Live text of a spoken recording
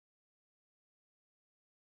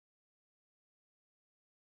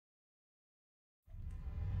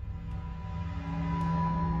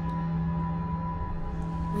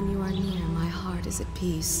is at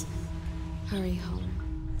peace. Hurry home.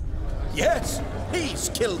 Yes, he's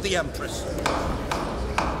killed the Empress.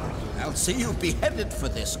 I'll see you beheaded for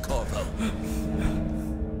this, Corvo.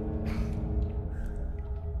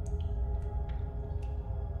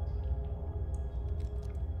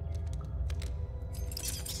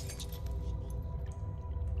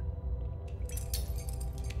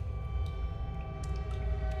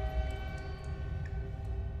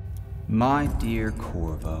 My dear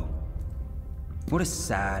Corvo, what a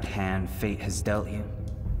sad hand fate has dealt you.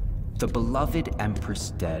 The beloved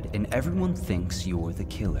Empress dead, and everyone thinks you're the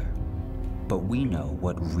killer. But we know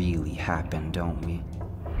what really happened, don't we?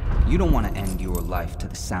 You don't want to end your life to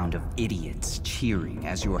the sound of idiots cheering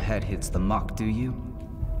as your head hits the muck, do you?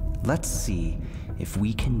 Let's see if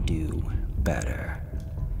we can do better.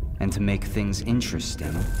 And to make things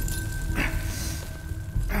interesting,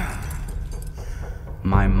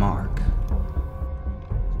 my mark.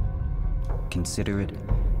 Consider it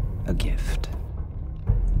a gift.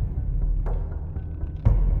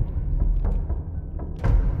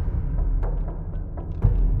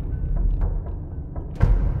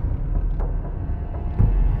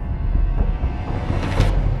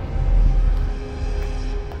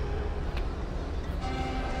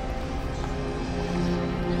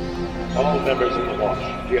 All members of the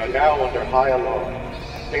Watch, we are now under high alarm.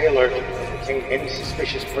 Stay alert and detain any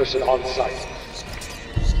suspicious person on site.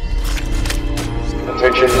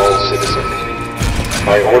 Attention all citizens.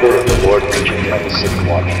 By order of the Lord Regent of the City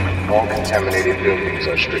Watch, all contaminated buildings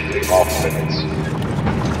are strictly off limits.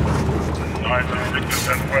 Signs of sickness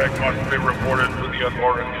and plague must be reported to the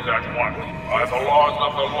authorities at once. By the laws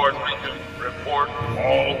of the Lord Regent, report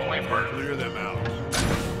all sleepers. Clear them out.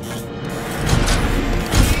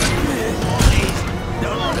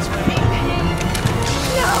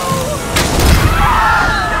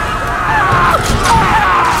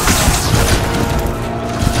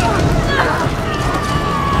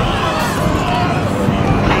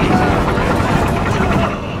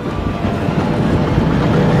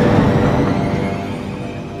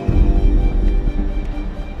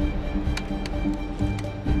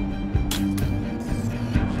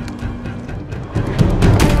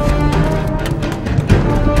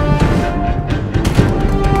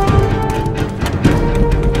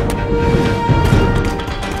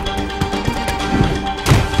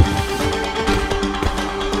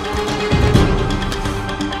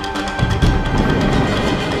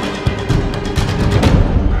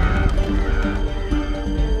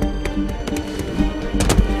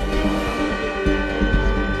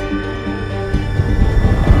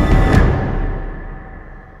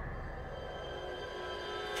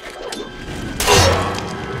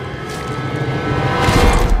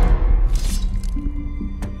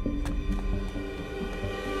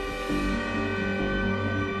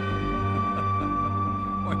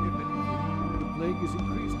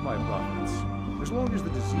 As long as the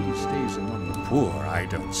disease stays among the poor, I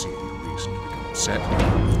don't see any reason to become upset.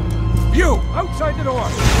 You! Outside the door!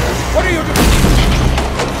 What are you doing?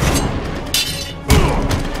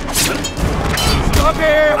 Stop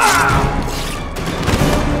him!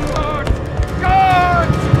 Guard! Guard!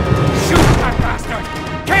 Shoot that bastard!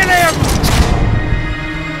 Kill him!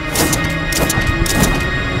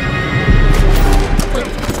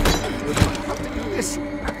 This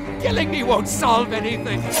killing me won't solve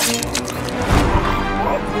anything.